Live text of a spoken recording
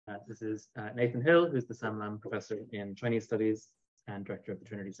This is Nathan Hill, who's the Sam Lam Professor in Chinese Studies and Director of the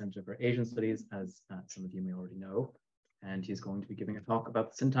Trinity Center for Asian Studies, as some of you may already know. And he's going to be giving a talk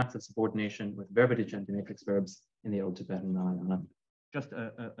about the syntax of subordination with verba dicendi matrix verbs in the Old Tibetan Ramayana. Just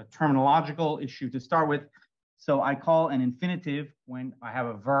a terminological issue to start with. So I call an infinitive when I have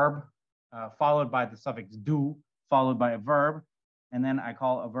a verb followed by the suffix do, followed by a verb. And then I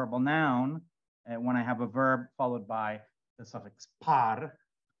call a verbal noun when I have a verb followed by the suffix par,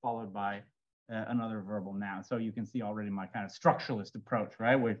 followed by another verbal noun. So you can see already my kind of structuralist approach,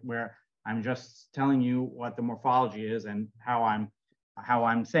 right? Where I'm just telling you what the morphology is and how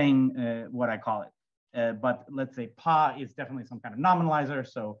I'm saying what I call it. But let's say pa is definitely some kind of nominalizer.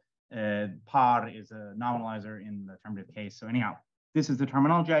 So par is a nominalizer in the terminative case. So anyhow, this is the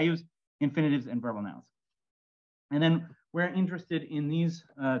terminology I use: infinitives and verbal nouns. And then we're interested in these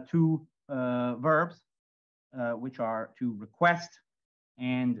two verbs, which are to request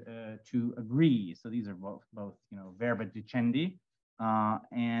and to agree. So these are both verba dicendi,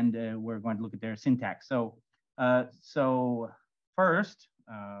 and we're going to look at their syntax. So first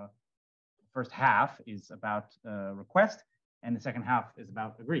half is about request, and the second half is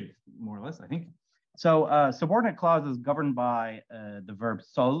about agree, more or less, I think. So subordinate clauses governed by the verb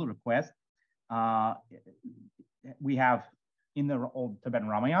sol, request. We have in the Old Tibetan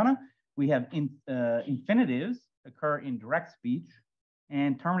Ramayana, we have infinitives occur in direct speech,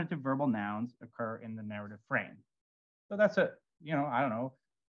 and terminative verbal nouns occur in the narrative frame. So that's I don't know.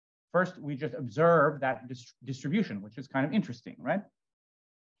 First, we just observe that distribution, which is kind of interesting, right?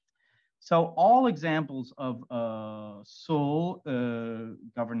 So all examples of sol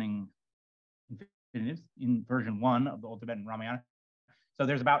governing infinitives in version 1 of the Old Tibetan Ramayana. So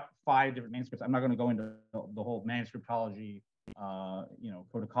there's about 5 different manuscripts. I'm not going to go into the whole manuscriptology,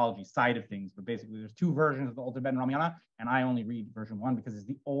 codicology side of things, but basically there's 2 versions of the Old Tibetan Ramayana, and I only read version 1 because it's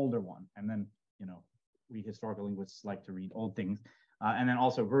the older one. And then, we historical linguists like to read old things. And then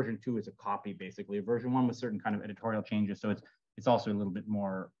also version 2 is a copy, basically. Version 1 with certain kind of editorial changes. So it's also a little bit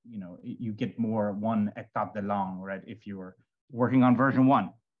more, you get more one état de langue, right, if you were working on version 1.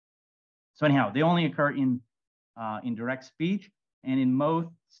 So anyhow, they only occur in direct speech. And in most,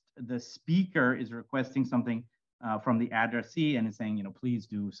 the speaker is requesting something from the addressee and is saying, please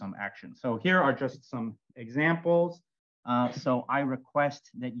do some action. So here are just some examples. So I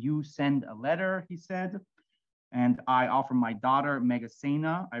request that you send a letter, he said, and I offer my daughter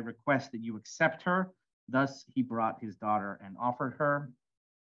Megasena. I request that you accept her. Thus, he brought his daughter and offered her.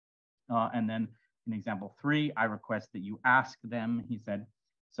 And then in example 3, I request that you ask them, he said.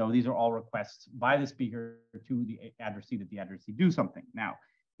 So these are all requests by the speaker to the addressee that the addressee do something. Now,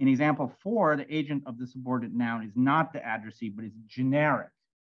 in example 4, the agent of the subordinate noun is not the addressee, but is generic.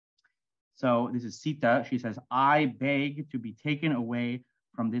 So this is Sita. She says, I beg to be taken away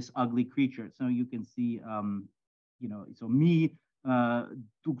from this ugly creature. So you can see, so me,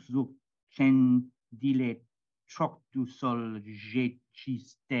 tukzuk chen dile chok du sol je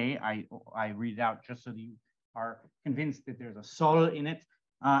chiste. I read it out just so that you are convinced that there's a sol in it.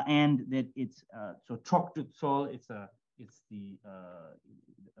 And that it's so chok du sol. It's the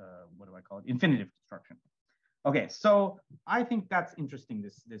what do I call it? Infinitive construction. Okay, so I think that's interesting.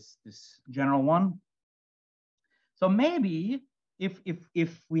 This general one. So maybe if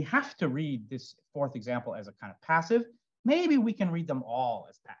we have to read this 4th example as a kind of passive, maybe we can read them all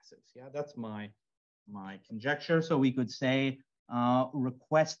as passives. Yeah, that's my conjecture. So we could say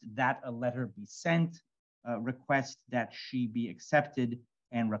request that a letter be sent, request that she be accepted,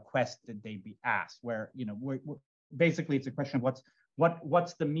 and request that they be asked. Where basically it's a question of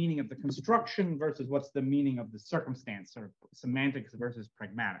what's the meaning of the construction versus what's the meaning of the circumstance, or semantics versus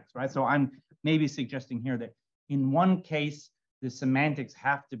pragmatics, right? So I'm maybe suggesting here that in one case the semantics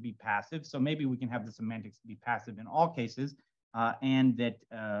have to be passive. So maybe we can have the semantics be passive in all cases, and that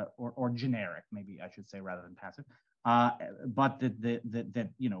or generic, maybe I should say, rather than passive. But that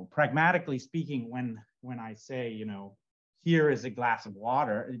pragmatically speaking, when I say here is a glass of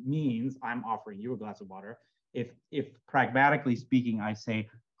water, it means I'm offering you a glass of water. If pragmatically speaking, I say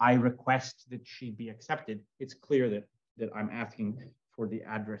I request that she be accepted, it's clear that I'm asking for the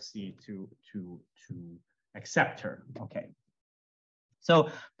addressee to accept her. Okay. So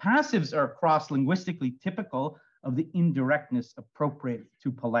passives are cross-linguistically typical of the indirectness appropriate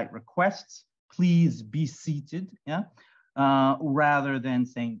to polite requests. Please be seated. Yeah. Rather than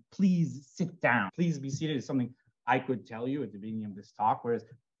saying please sit down. Please be seated is something I could tell you at the beginning of this talk, whereas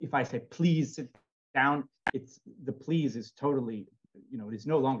if I say please sit down, it's the please is totally, it's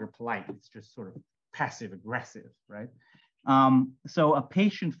no longer polite. It's just sort of passive aggressive, right? So a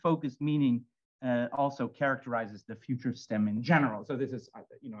patient-focused meaning also characterizes the future stem in general. So this is,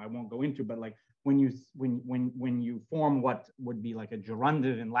 I won't go into, but like when you form what would be like a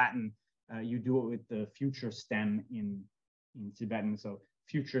gerundive in Latin, you do it with the future stem in Tibetan. So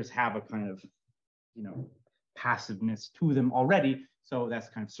futures have a kind of, passiveness to them already. So that's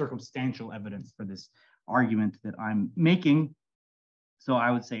kind of circumstantial evidence for this argument that I'm making. So I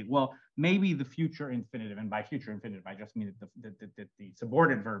would say, well, maybe the future infinitive, and by future infinitive, I just mean that the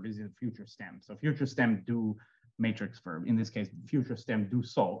subordinate verb is in future stem. So future stem do matrix verb. In this case, future stem do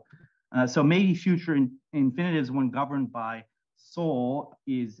sol. So maybe future infinitives, when governed by sol,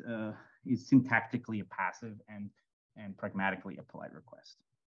 is syntactically a passive and pragmatically a polite request.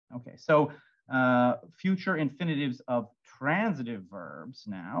 Okay, so future infinitives of transitive verbs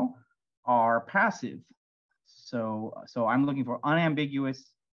now are passive. So I'm looking for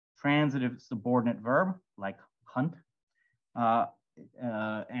unambiguous transitive subordinate verb like hunt,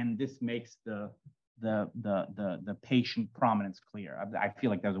 and this makes the patient prominence clear. I feel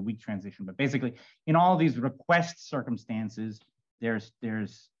like that was a weak transition, but basically in all these request circumstances, there's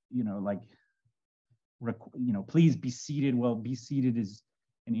please be seated. Well, be seated is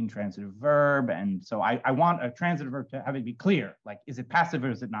an intransitive verb, and so I want a transitive verb to have it be clear. Like, is it passive or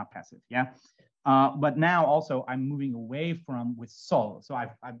is it not passive? Yeah. But now also I'm moving away from with sol. So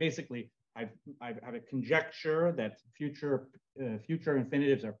I've a conjecture that future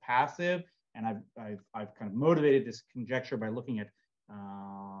infinitives are passive, and I've kind of motivated this conjecture by looking at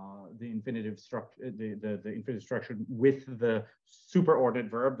the infinitive structure, the infinitive structure with the superordinate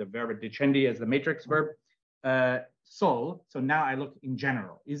verb, the verba dicendi as the matrix verb, sol. So now I look in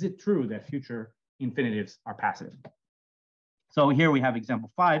general. Is it true that future infinitives are passive? So here we have example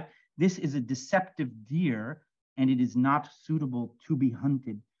 5. This is a deceptive deer, and it is not suitable to be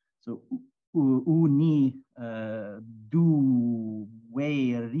hunted. So uni du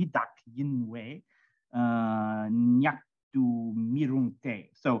we ridak yinwe nyaktu mirung te.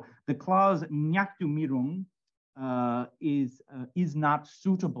 So the clause nyaktu mirung is not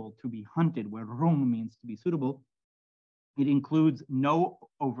suitable to be hunted, where rung means to be suitable. It includes no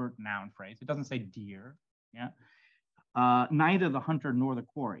overt noun phrase. It doesn't say deer. Yeah. Neither the hunter nor the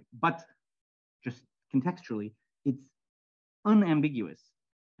quarry, but just contextually, it's unambiguous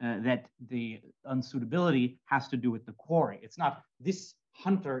that the unsuitability has to do with the quarry. It's not this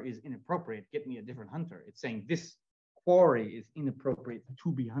hunter is inappropriate, get me a different hunter. It's saying this quarry is inappropriate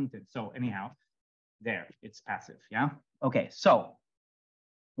to be hunted. So anyhow, there, it's passive, yeah? Okay, so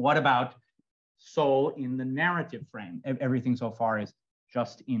what about sol in the narrative frame? Everything so far is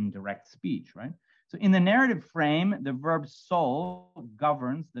just in direct speech, right? So in the narrative frame, the verb sol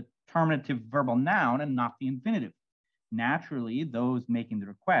governs the terminative verbal noun and not the infinitive. Naturally, those making the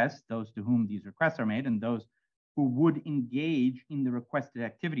request, those to whom these requests are made, and those who would engage in the requested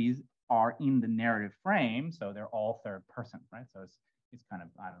activities are in the narrative frame, so they're all third person, right? So it's kind of,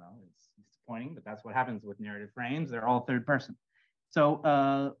 I don't know, it's disappointing, but that's what happens with narrative frames. They're all third person. So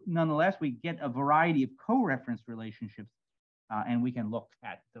nonetheless, we get a variety of co-reference relationships, and we can look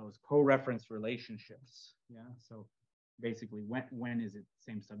at those co-reference relationships. Yeah, so basically, when is it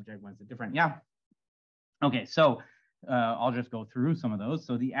same subject, when is it different? Yeah. Okay, so I'll just go through some of those.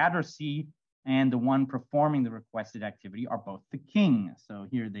 So the addressee and the one performing the requested activity are both the king. So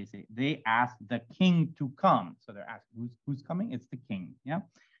here they say, they ask the king to come. So they're asking, who's coming? It's the king, yeah?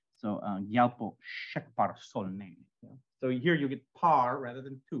 So gyalpo shekpar solne. So here you get par rather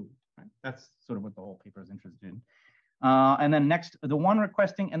than to, right? That's sort of what the whole paper is interested in. And then next, the one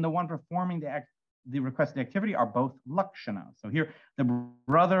requesting and the one performing the requested activity are both lakshana. So here, the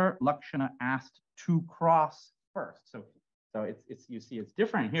brother lakshana asked to cross first. So it's you see it's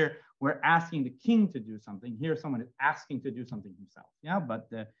different here. We're asking the king to do something. Here, someone is asking to do something himself. Yeah, but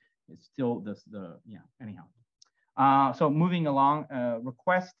it's still anyhow. So moving along,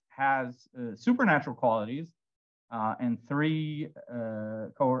 request has supernatural qualities and three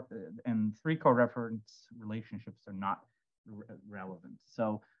co-reference relationships are not relevant.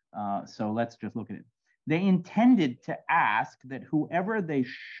 So let's just look at it. They intended to ask that whoever they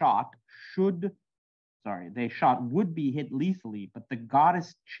shot would be hit lethally, but the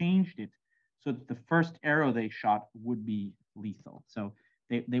goddess changed it so that the first arrow they shot would be lethal. So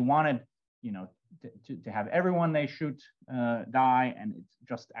they wanted, to have everyone they shoot die, and it's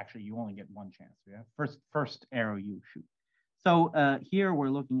just actually you only get one chance. Yeah, first arrow you shoot. So here we're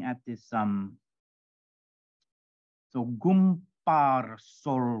looking at this. So gumpar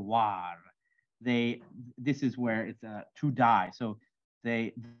solwar. This is where it's to die. So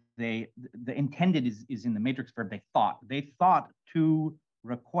the intended is in the matrix verb. They thought to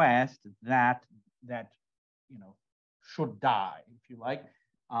request that should die, if you like.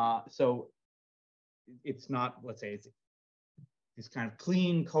 So it's not, let's say, it's this kind of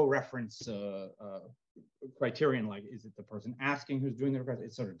clean co-reference criterion, like is it the person asking who's doing the request?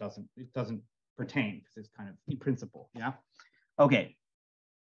 It sort of doesn't pertain because it's kind of in principle. Yeah. Okay.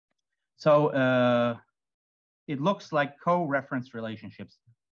 So it looks like co-reference relationships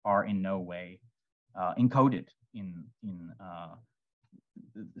are in no way encoded in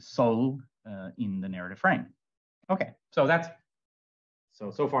the soul in the narrative frame. Okay, so that's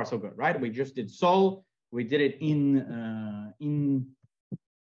so far so good, right? We just did soul. We did it in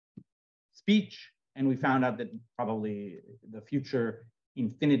speech, and we found out that probably the future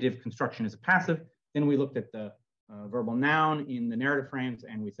infinitive construction is a passive. Then we looked at the verbal noun in the narrative frames,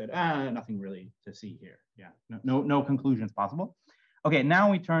 and we said, nothing really to see here. Yeah, no conclusions possible. Okay, now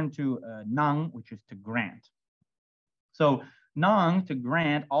we turn to gnang, which is to grant. So gnang, to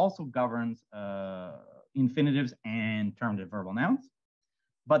grant, also governs infinitives and terminative verbal nouns.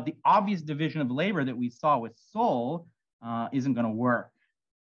 But the obvious division of labor that we saw with soul isn't going to work.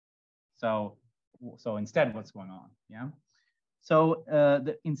 So instead, what's going on? Yeah. So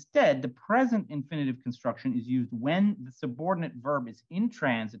instead, the present infinitive construction is used when the subordinate verb is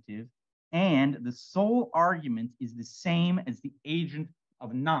intransitive and the sole argument is the same as the agent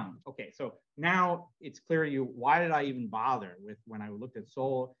of gnang. Okay, so now it's clear to you, why did I even bother with when I looked at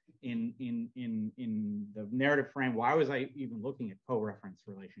soul in the narrative frame? Why was I even looking at co-reference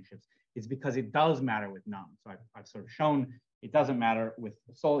relationships? It's because it does matter with gnang. So I've sort of shown it doesn't matter with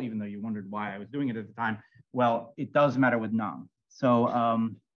soul, even though you wondered why I was doing it at the time. Well, it does matter with gnang. So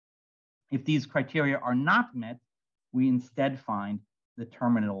if these criteria are not met, we instead find the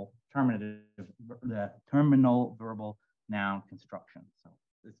terminal verbal noun construction. So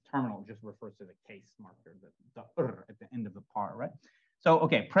this terminal just refers to the case marker, the at the end of the par, right? So,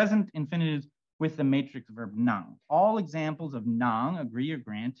 okay, present infinitives with the matrix verb gnang. All examples of gnang, agree or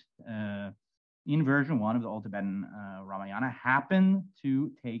grant, in version 1 of the Old Tibetan Ramayana happen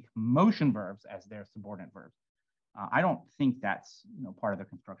to take motion verbs as their subordinate verbs. I don't think that's part of the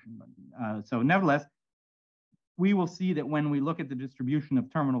construction, but so nevertheless, we will see that when we look at the distribution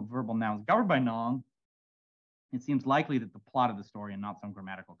of terminal verbal nouns governed by gnang, it seems likely that the plot of the story and not some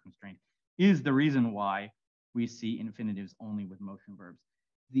grammatical constraint is the reason why we see infinitives only with motion verbs.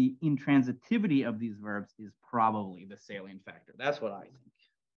 The intransitivity of these verbs is probably the salient factor. That's what I think.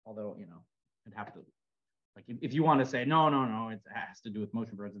 Although, I'd have to, like, if you want to say, no, it has to do with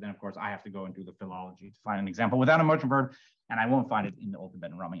motion verbs, then of course I have to go and do the philology to find an example without a motion verb, and I won't find it in the Old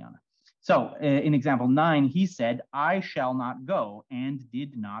Tibetan Ramayana. So in example 9, he said, I shall not go, and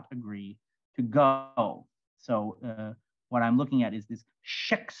did not agree to go. So what I'm looking at is this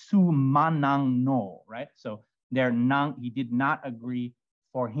sheksu manang no, right? So there, he did not agree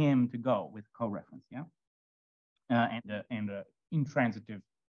for him to go with co-reference, yeah? And a intransitive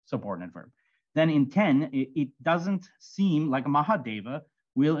subordinate verb. Then in 10, it doesn't seem like Mahadeva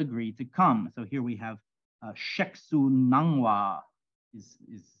will agree to come. So here we have sheksu nangwa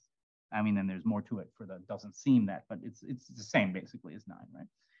and there's more to it for the doesn't seem that, but it's the same basically as 9, right?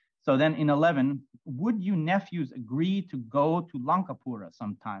 So then in 11, would you nephews agree to go to Lankapura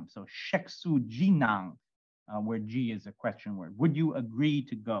sometime? So sheksu jinang, where G is a question word. Would you agree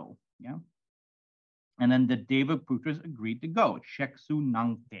to go? Yeah. And then the Deva Putras agreed to go. Sheksu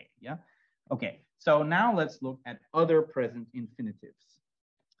nangte. Yeah. Okay. So now let's look at other present infinitives.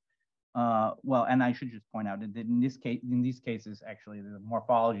 Well, and I should just point out that in these cases, actually, the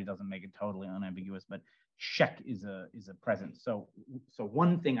morphology doesn't make it totally unambiguous, but shek is a present. So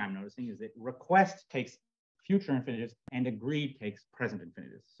one thing I'm noticing is that request takes future infinitives and agree takes present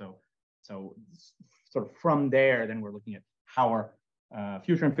infinitives. So sort of from there, then we're looking at how are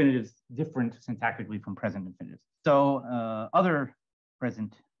future infinitives different syntactically from present infinitives. So other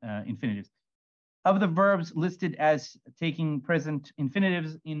present infinitives. Of the verbs listed as taking present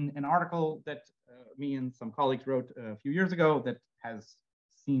infinitives in an article that me and some colleagues wrote a few years ago that has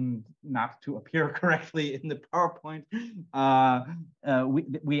seemed not to appear correctly in the PowerPoint,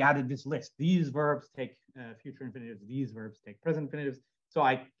 we added this list. These verbs take future infinitives. These verbs take present infinitives. So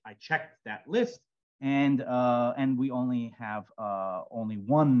I checked that list, and we only have only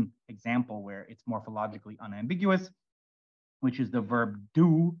one example where it's morphologically unambiguous, which is the verb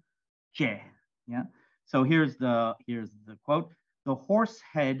do, che. Yeah. So here's the quote: the horse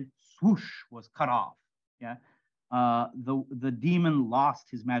head swoosh was cut off. Yeah. The demon lost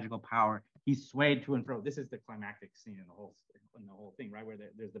his magical power. He swayed to and fro. This is the climactic scene in the whole thing, right? Where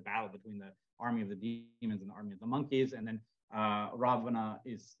there's the battle between the army of the demons and the army of the monkeys, and then Ravana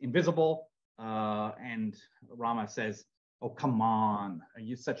is invisible, and Rama says, oh, come on, are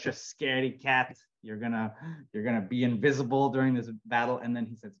you such a scaredy cat? You're gonna be invisible during this battle. And then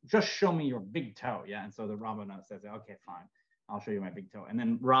he says, just show me your big toe. Yeah. And so the Ravana says, okay, fine, I'll show you my big toe. And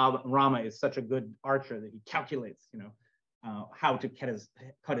then Rama is such a good archer that he calculates, how to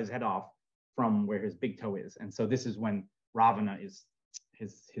cut his head off from where his big toe is. And so this is when Ravana is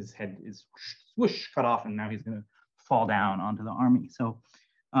his head is swoosh cut off, and now he's going to fall down onto the army. So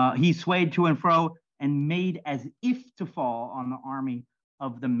he swayed to and fro and made as if to fall on the army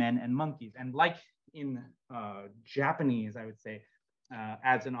of the men and monkeys. And like in Japanese, I would say,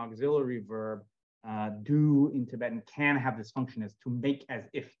 as an auxiliary verb, do in Tibetan can have this function as to make as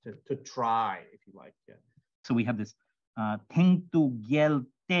if, to try, if you like. Yeah. So we have this tengtu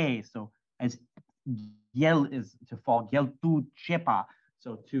gelte. So as gel is to fall, geltu chepa.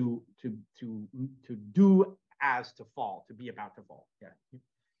 So to do as to fall, to be about to fall. Yeah,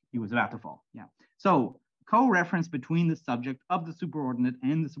 he was about to fall. Yeah. So co-reference between the subject of the superordinate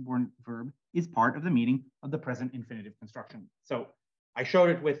and the subordinate verb is part of the meaning of the present infinitive construction. So I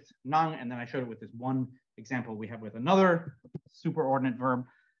showed it with gnang, and then I showed it with this one example we have with another superordinate verb.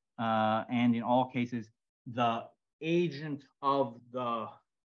 And in all cases, the agent of the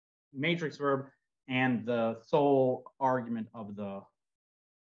matrix verb and the sole argument of the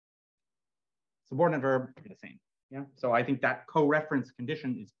subordinate verb are the same. Yeah. So I think that co-reference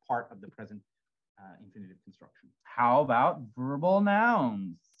condition is part of the present infinitive construction. How about verbal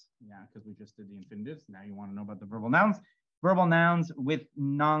nouns? Yeah, because we just did the infinitives. Now you want to know about the verbal nouns. Verbal nouns with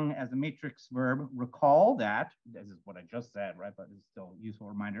gnang as a matrix verb. Recall that, this is what I just said, right? But it's still a useful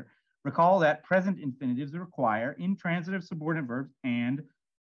reminder. Recall that present infinitives require intransitive subordinate verbs and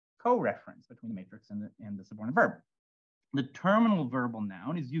co-reference between the matrix and the subordinate verb. The terminal verbal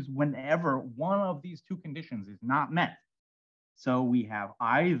noun is used whenever one of these two conditions is not met. So we have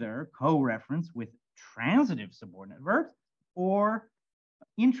either co-reference with transitive subordinate verbs or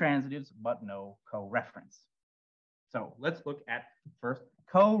intransitives, but no co-reference. So let's look at first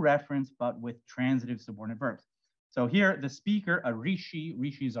co-reference, but with transitive subordinate verbs. So here, the speaker, a rishi,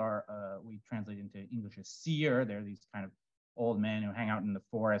 rishis are, we translate into English as seer. They're these kind of old men who hang out in the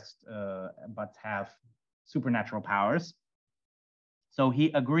forest, but have supernatural powers. So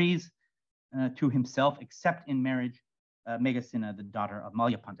he agrees to himself, except in marriage, Megasina, the daughter of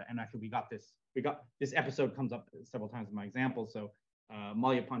Malyapanta. And actually, this episode comes up several times in my example. So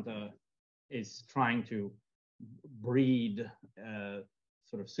Malyapanta is trying to breed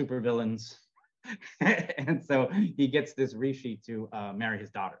sort of supervillains. And so he gets this rishi to marry his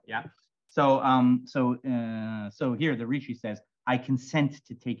daughter. Yeah. So so here the rishi says, I consent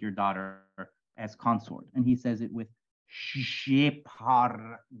to take your daughter as consort. And he says it with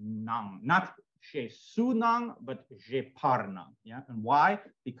sheparnang, not shesunang, but sheparnang. Yeah. And why?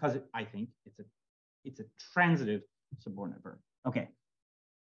 Because I think it's a transitive subordinate verb. Okay.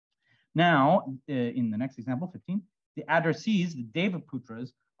 Now, in the next example, 15, the addressees, the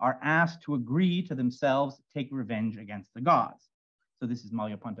Devaputras, are asked to agree to themselves take revenge against the gods. So this is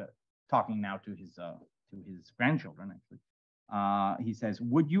Malyapanta talking now to his grandchildren, actually. He says,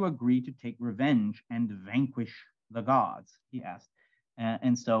 would you agree to take revenge and vanquish the gods? He asked.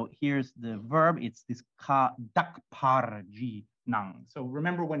 And so here's the verb. It's this ka dakparji nang. So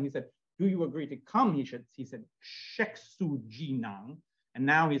remember when he said, do you agree to come? He said, sheksu ji nang. And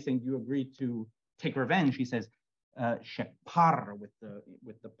now he's saying, do you agree to take revenge? He says, shekpar with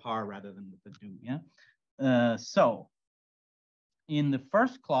the par rather than with the do. Yeah. So in the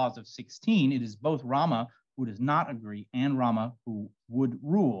first clause of 16, it is both Rama who does not agree and Rama who would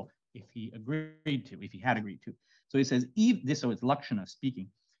rule if he had agreed to. So he says, so it's Lakshana speaking,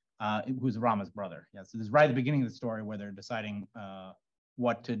 who's Rama's brother. Yeah. So this is right at the beginning of the story where they're deciding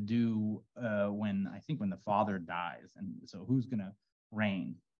what to do when the father dies, and so who's going to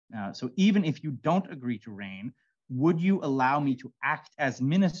reign. So even if you don't agree to reign, would you allow me to act as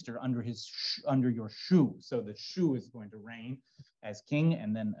minister under your shu? So the shu is going to reign as king,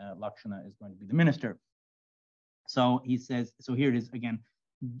 and then Lakshana is going to be the minister. So he says, so here it is again.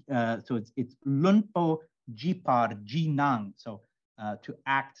 So it's lunpo jipar jinang. So to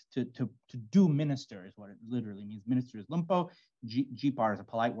act, to do minister is what it literally means. Minister is lumpo. Jipar is a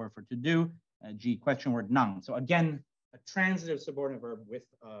polite word for to do. G question word nang. So again, a transitive subordinate verb with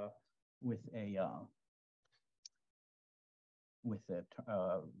a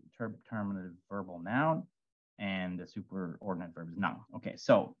terminative verbal noun, and the superordinate verb is nang. Okay,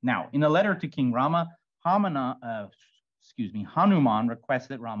 so now in a letter to King Rama, Hanuman requests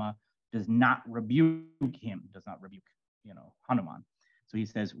that Rama does not rebuke Hanuman. So he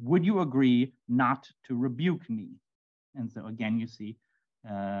says, would you agree not to rebuke me? And so again, you see,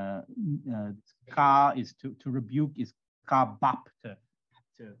 ka is to rebuke is ka-bap, to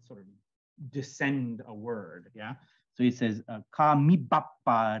sort of descend a word, yeah? So he says,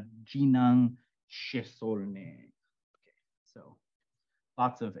 ka-mi-bappa gnang gsol. Okay, so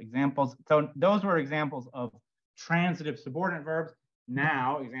lots of examples. So those were examples of transitive subordinate verbs.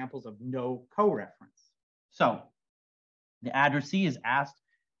 Now examples of no co-reference. So the addressee is asked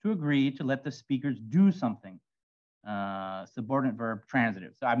to agree to let the speakers do something. Subordinate verb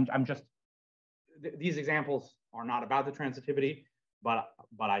transitive. So I'm just, these examples are not about the transitivity, but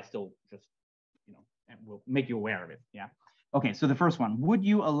I still just, you know, will make you aware of it. Yeah. Okay. So the first one, would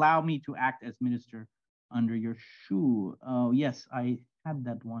you allow me to act as minister under your shoe? Oh, yes, I had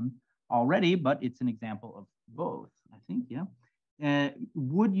that one already, but it's an example of both, I think. Yeah.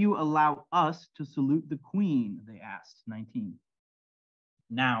 Would you allow us to salute the queen? They asked. 19.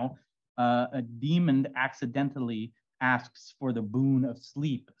 Now, a demon accidentally asks for the boon of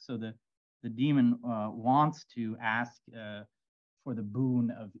sleep. So the demon wants to ask for the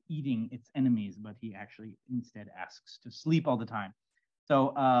boon of eating its enemies, but he actually instead asks to sleep all the time.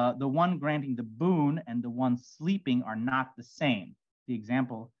 So the one granting the boon and the one sleeping are not the same. The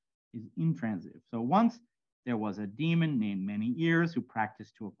example is intransitive. So once there was a demon named Many Ears who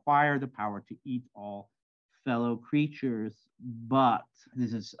practiced to acquire the power to eat all fellow creatures, but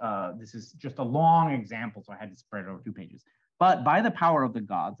this is just a long example, so I had to spread it over 2 pages. But by the power of the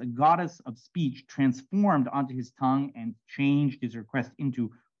gods, a goddess of speech transformed onto his tongue and changed his request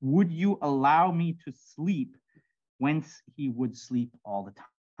into, would you allow me to sleep, whence he would sleep all the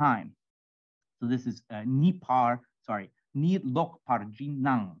time. So this is ni lok par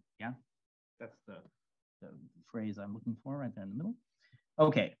gnang. Yeah, that's the phrase I'm looking for right there in the middle.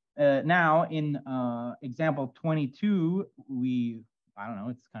 Okay, now in example 22, I don't know,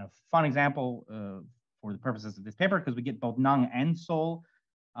 it's kind of fun example for the purposes of this paper because we get both gnang and sol,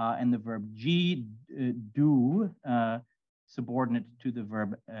 and the verb do subordinate to the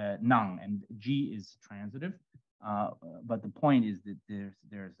verb gnang, and g is transitive. But the point is that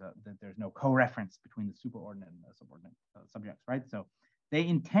there's no co-reference between the superordinate and the subordinate subjects, right? So they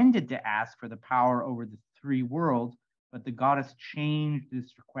intended to ask for the power over the 3 worlds, but the goddess changed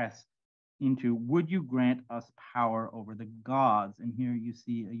this request into, would you grant us power over the gods? And here you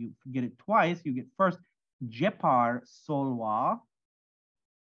see, you get it twice. You get first, Jepar Solwa.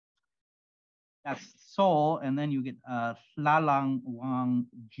 That's Sol, and then you get Lalang Wang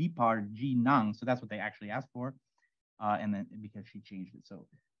Jipar Gnang. So that's what they actually asked for. And then because she changed it. So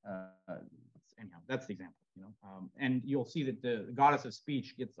anyhow, that's the example, you know. And you'll see that the goddess of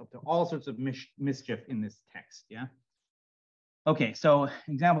speech gets up to all sorts of mischief in this text, yeah? Okay, so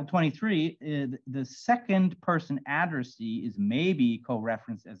example 23, the second person addressee is maybe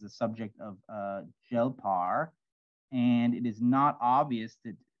co-referenced as the subject of Jelpar, and it is not obvious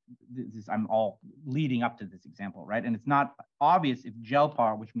that I'm all leading up to this example, right? And it's not obvious if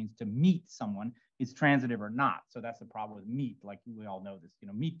Jelpar, which means to meet someone, is transitive or not. So that's the problem with meet. Like we all know this, you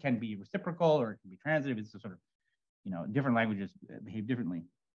know, meet can be reciprocal or it can be transitive. It's a sort of, you know, different languages behave differently.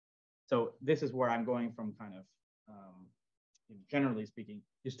 So this is where I'm going from kind of, generally speaking,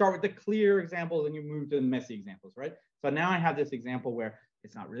 you start with the clear examples and you move to the messy examples, right? So now I have this example where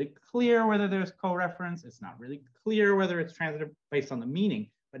it's not really clear whether there's co-reference. It's not really clear whether it's transitive based on the meaning,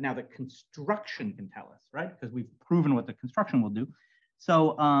 but now the construction can tell us, right? Because we've proven what the construction will do.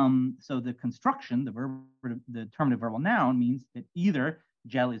 So, so the construction, the terminative verbal noun means that either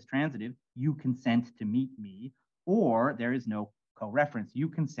gel is transitive, you consent to meet me, or there is no co-reference, you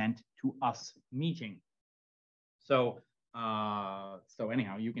consent to us meeting. So, so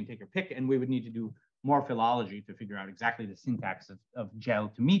anyhow, you can take your pick, and we would need to do more philology to figure out exactly the syntax of gel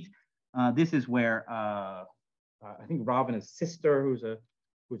to meet. This is where I think Ravana's sister, who's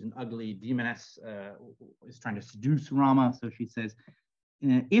an ugly demoness, is trying to seduce Rama. So she says,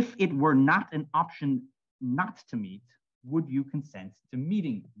 if it were not an option not to meet, would you consent to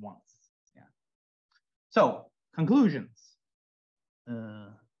meeting once? Yeah. So conclusions.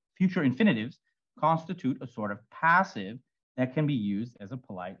 Future infinitives constitute a sort of passive that can be used as a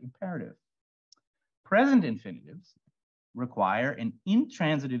polite imperative. Present infinitives require an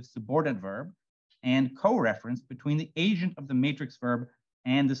intransitive subordinate verb and co-reference between the agent of the matrix verb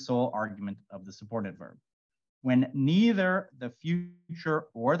and the sole argument of the subordinate verb. When neither the future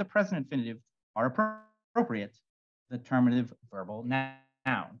or the present infinitive are appropriate, the terminative verbal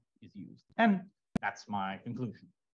noun is used. And that's my conclusion.